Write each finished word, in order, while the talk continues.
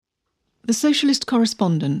The Socialist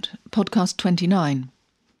Correspondent, Podcast 29.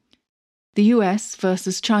 The US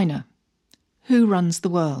versus China. Who runs the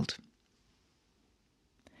world?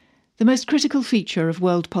 The most critical feature of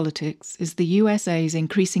world politics is the USA's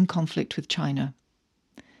increasing conflict with China.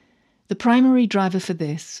 The primary driver for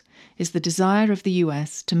this is the desire of the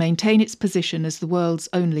US to maintain its position as the world's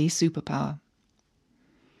only superpower.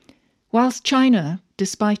 Whilst China,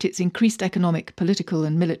 despite its increased economic, political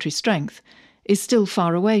and military strength, is still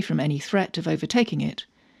far away from any threat of overtaking it,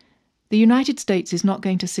 the United States is not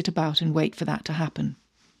going to sit about and wait for that to happen.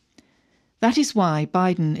 That is why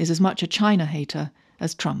Biden is as much a China hater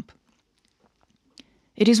as Trump.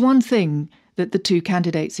 It is one thing that the two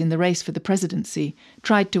candidates in the race for the presidency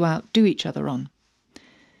tried to outdo each other on.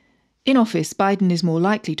 In office, Biden is more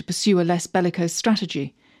likely to pursue a less bellicose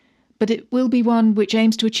strategy, but it will be one which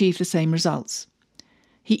aims to achieve the same results.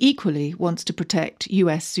 He equally wants to protect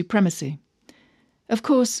US supremacy. Of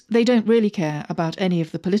course, they don't really care about any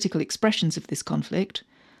of the political expressions of this conflict,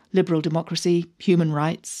 liberal democracy, human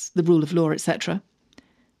rights, the rule of law, etc.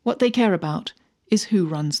 What they care about is who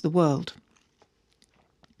runs the world.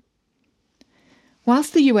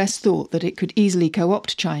 Whilst the US thought that it could easily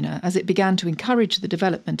co-opt China as it began to encourage the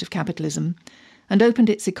development of capitalism and opened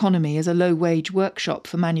its economy as a low-wage workshop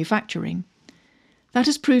for manufacturing, that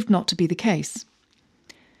has proved not to be the case.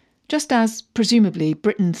 Just as, presumably,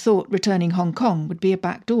 Britain thought returning Hong Kong would be a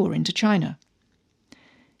backdoor into China.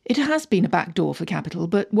 It has been a backdoor for capital,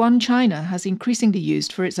 but one China has increasingly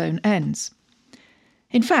used for its own ends.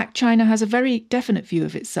 In fact, China has a very definite view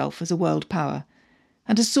of itself as a world power,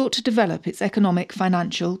 and has sought to develop its economic,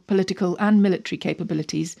 financial, political and military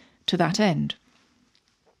capabilities to that end.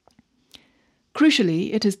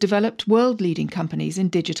 Crucially, it has developed world-leading companies in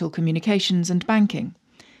digital communications and banking,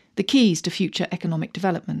 the keys to future economic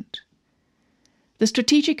development. The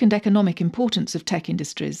strategic and economic importance of tech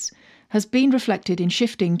industries has been reflected in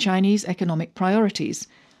shifting Chinese economic priorities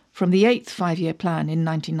from the 8th Five-Year Plan in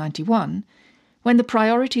 1991, when the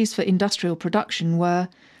priorities for industrial production were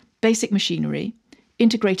basic machinery,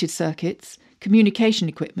 integrated circuits, communication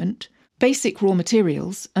equipment, basic raw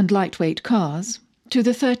materials and lightweight cars, to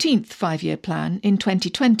the 13th Five-Year Plan in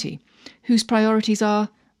 2020, whose priorities are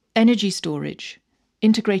energy storage,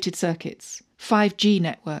 integrated circuits, 5G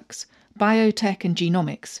networks, biotech and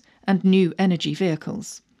genomics, and new energy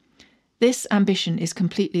vehicles. This ambition is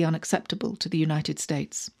completely unacceptable to the United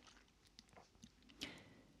States.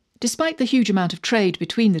 Despite the huge amount of trade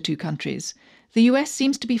between the two countries, the US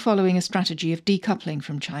seems to be following a strategy of decoupling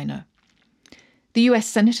from China. The US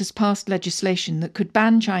Senate has passed legislation that could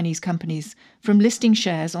ban Chinese companies from listing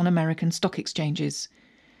shares on American stock exchanges.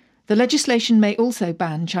 The legislation may also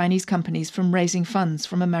ban Chinese companies from raising funds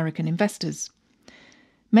from American investors.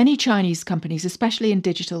 Many Chinese companies, especially in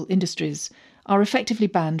digital industries, are effectively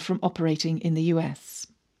banned from operating in the US.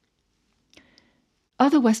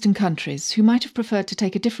 Other Western countries who might have preferred to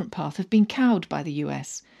take a different path have been cowed by the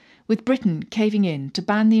US, with Britain caving in to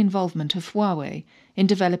ban the involvement of Huawei in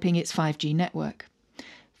developing its 5G network.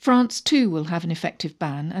 France too will have an effective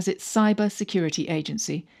ban, as its cyber security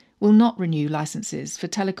agency will not renew licenses for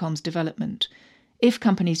telecoms development if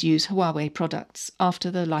companies use Huawei products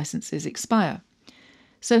after the licenses expire.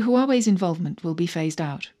 So Huawei's involvement will be phased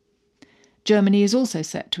out. Germany is also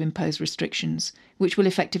set to impose restrictions which will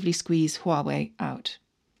effectively squeeze Huawei out.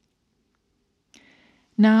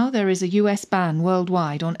 Now there is a US ban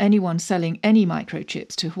worldwide on anyone selling any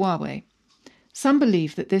microchips to Huawei. Some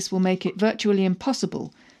believe that this will make it virtually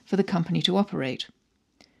impossible for the company to operate.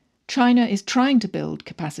 China is trying to build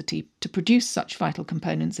capacity to produce such vital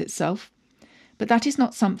components itself, but that is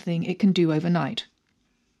not something it can do overnight.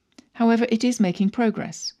 However, it is making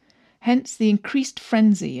progress, hence the increased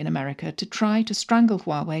frenzy in America to try to strangle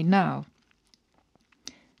Huawei now.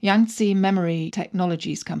 Yangtze Memory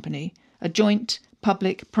Technologies Company, a joint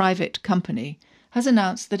public-private company, has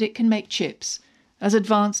announced that it can make chips as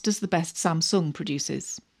advanced as the best Samsung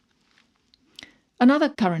produces. Another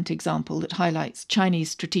current example that highlights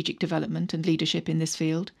Chinese strategic development and leadership in this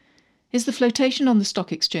field is the flotation on the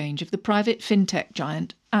stock exchange of the private fintech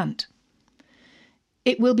giant Ant.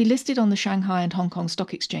 It will be listed on the Shanghai and Hong Kong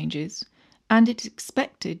stock exchanges, and it's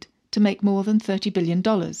expected to make more than $30 billion,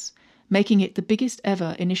 making it the biggest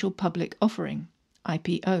ever initial public offering,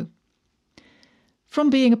 IPO.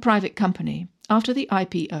 From being a private company, after the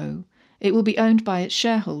IPO, it will be owned by its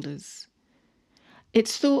shareholders.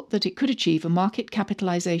 It's thought that it could achieve a market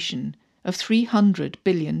capitalization of $300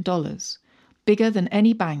 billion, bigger than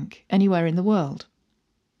any bank anywhere in the world.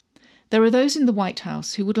 There are those in the White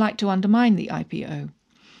House who would like to undermine the IPO.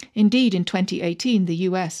 Indeed, in 2018, the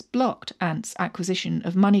US blocked Ant's acquisition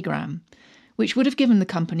of MoneyGram, which would have given the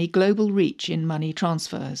company global reach in money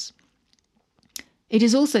transfers. It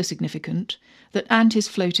is also significant that Ant is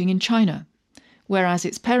floating in China, whereas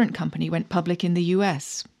its parent company went public in the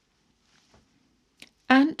US.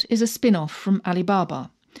 Ant is a spin-off from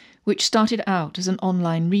Alibaba, which started out as an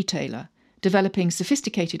online retailer, developing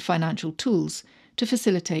sophisticated financial tools to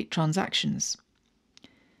facilitate transactions.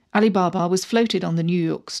 Alibaba was floated on the New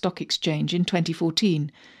York Stock Exchange in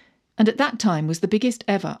 2014, and at that time was the biggest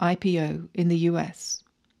ever IPO in the US.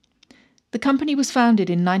 The company was founded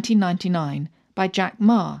in 1999 by Jack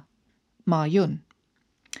Ma Yun.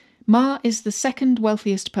 Ma is the second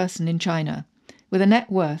wealthiest person in China, with a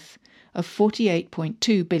net worth of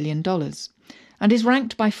 $48.2 billion, and is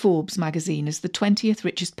ranked by Forbes magazine as the 20th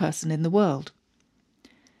richest person in the world.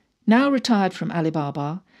 Now retired from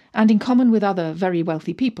Alibaba, and in common with other very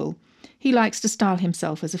wealthy people, he likes to style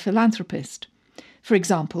himself as a philanthropist. For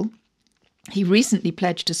example, he recently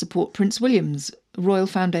pledged to support Prince William's Royal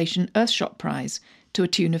Foundation Earthshot Prize to a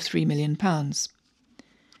tune of £3 million.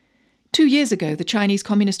 2 years ago, the Chinese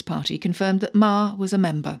Communist Party confirmed that Ma was a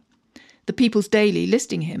member, the People's Daily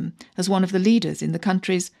listing him as one of the leaders in the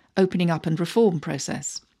country's opening up and reform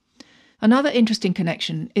process. Another interesting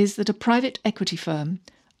connection is that a private equity firm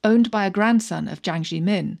owned by a grandson of Jiang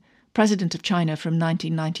Zemin, president of China from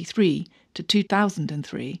 1993 to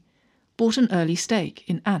 2003, bought an early stake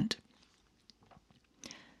in Ant.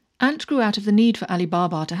 Ant grew out of the need for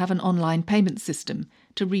Alibaba to have an online payment system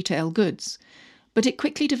to retail goods, but it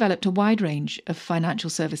quickly developed a wide range of financial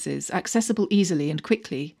services accessible easily and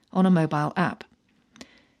quickly on a mobile app.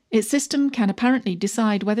 Its system can apparently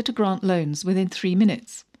decide whether to grant loans within 3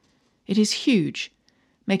 minutes. It is huge,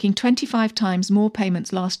 making 25 times more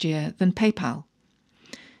payments last year than PayPal.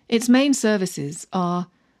 Its main services are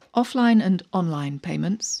offline and online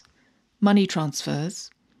payments, money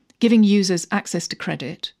transfers, giving users access to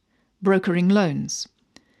credit, brokering loans,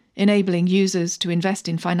 enabling users to invest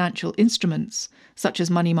in financial instruments such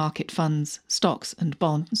as money market funds, stocks and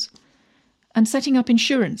bonds, and setting up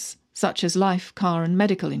insurance such as life, car and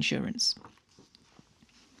medical insurance.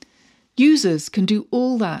 Users can do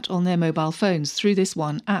all that on their mobile phones through this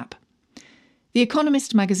one app. The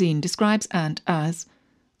Economist magazine describes Ant as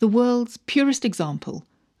the world's purest example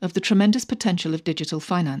of the tremendous potential of digital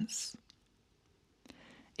finance.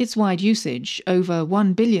 Its wide usage, over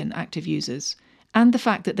 1 billion active users, and the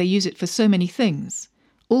fact that they use it for so many things,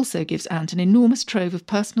 also gives Ant an enormous trove of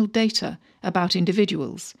personal data about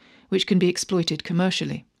individuals, which can be exploited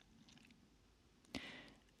commercially.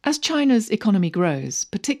 As China's economy grows,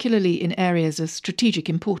 particularly in areas of strategic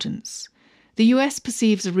importance, the US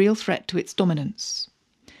perceives a real threat to its dominance.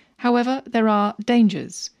 However, there are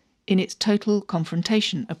dangers in its total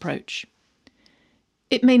confrontation approach.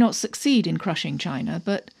 It may not succeed in crushing China,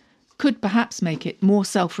 but could perhaps make it more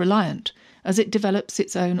self-reliant as it develops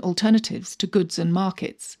its own alternatives to goods and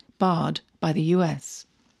markets barred by the US.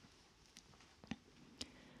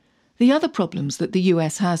 The other problems that the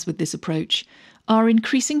US has with this approach are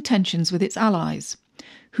increasing tensions with its allies,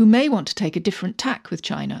 who may want to take a different tack with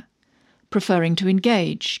China, preferring to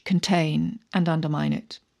engage, contain and undermine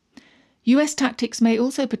it. US tactics may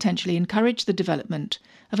also potentially encourage the development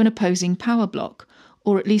of an opposing power bloc,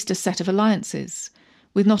 or at least a set of alliances,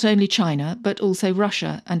 with not only China but also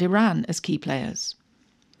Russia and Iran as key players.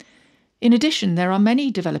 In addition, there are many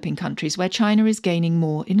developing countries where China is gaining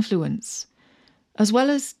more influence. As well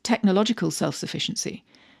as technological self-sufficiency,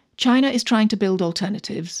 China is trying to build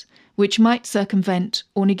alternatives which might circumvent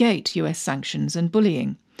or negate US sanctions and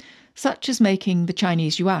bullying, such as making the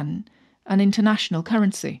Chinese yuan an international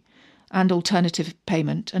currency and alternative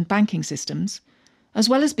payment and banking systems, as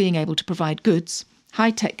well as being able to provide goods,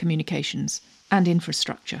 high-tech communications and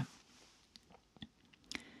infrastructure.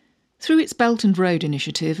 Through its Belt and Road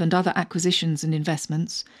Initiative and other acquisitions and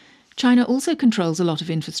investments, China also controls a lot of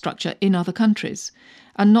infrastructure in other countries,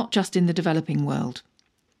 and not just in the developing world.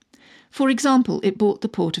 For example, it bought the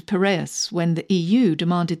port of Piraeus when the EU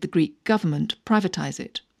demanded the Greek government privatise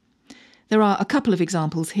it. There are a couple of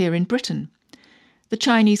examples here in Britain. The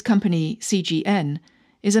Chinese company CGN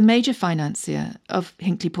is a major financier of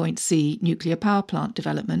Hinkley Point C nuclear power plant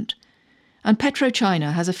development, and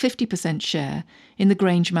PetroChina has a 50% share in the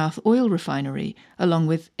Grangemouth oil refinery, along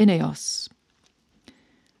with INEOS.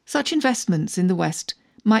 Such investments in the West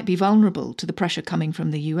might be vulnerable to the pressure coming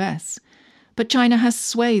from the US, but China has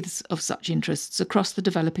swathes of such interests across the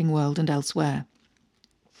developing world and elsewhere.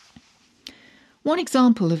 One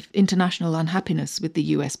example of international unhappiness with the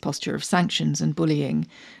US posture of sanctions and bullying,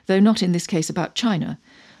 though not in this case about China,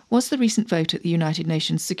 was the recent vote at the United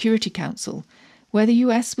Nations Security Council, where the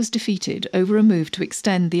US was defeated over a move to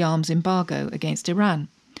extend the arms embargo against Iran,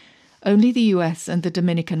 Only the US and the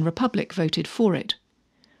Dominican Republic voted for it.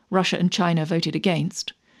 Russia and China voted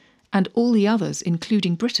against, and all the others,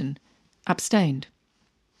 including Britain, abstained.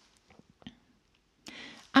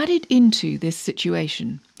 Added into this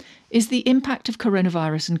situation is the impact of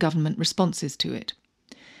coronavirus and government responses to it.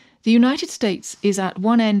 The United States is at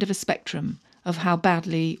one end of a spectrum of how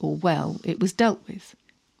badly or well it was dealt with,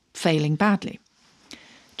 failing badly.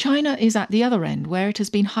 China is at the other end, where it has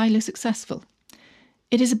been highly successful.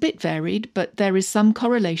 It is a bit varied, but there is some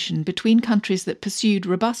correlation between countries that pursued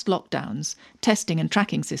robust lockdowns, testing and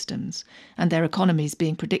tracking systems, and their economies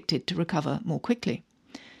being predicted to recover more quickly.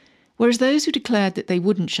 Whereas those who declared that they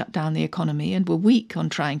wouldn't shut down the economy and were weak on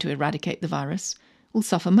trying to eradicate the virus will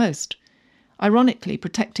suffer most, ironically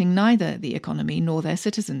protecting neither the economy nor their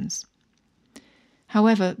citizens.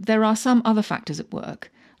 However, there are some other factors at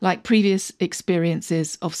work, like previous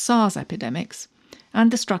experiences of SARS epidemics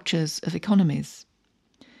and the structures of economies.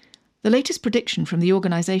 The latest prediction from the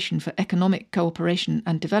Organisation for Economic Cooperation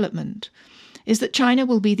and Development is that China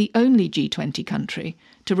will be the only G20 country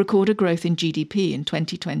to record a growth in GDP in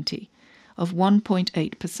 2020 of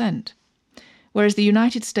 1.8%, whereas the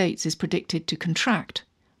United States is predicted to contract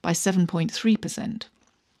by 7.3%.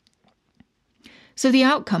 So the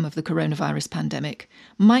outcome of the coronavirus pandemic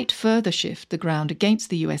might further shift the ground against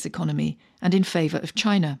the US economy and in favour of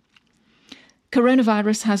China.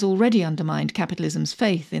 Coronavirus has already undermined capitalism's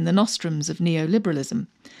faith in the nostrums of neoliberalism,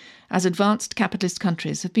 as advanced capitalist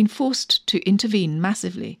countries have been forced to intervene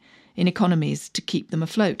massively in economies to keep them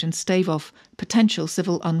afloat and stave off potential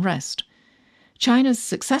civil unrest. China's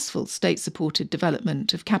successful state-supported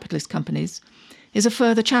development of capitalist companies is a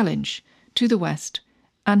further challenge to the West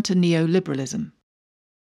and to neoliberalism.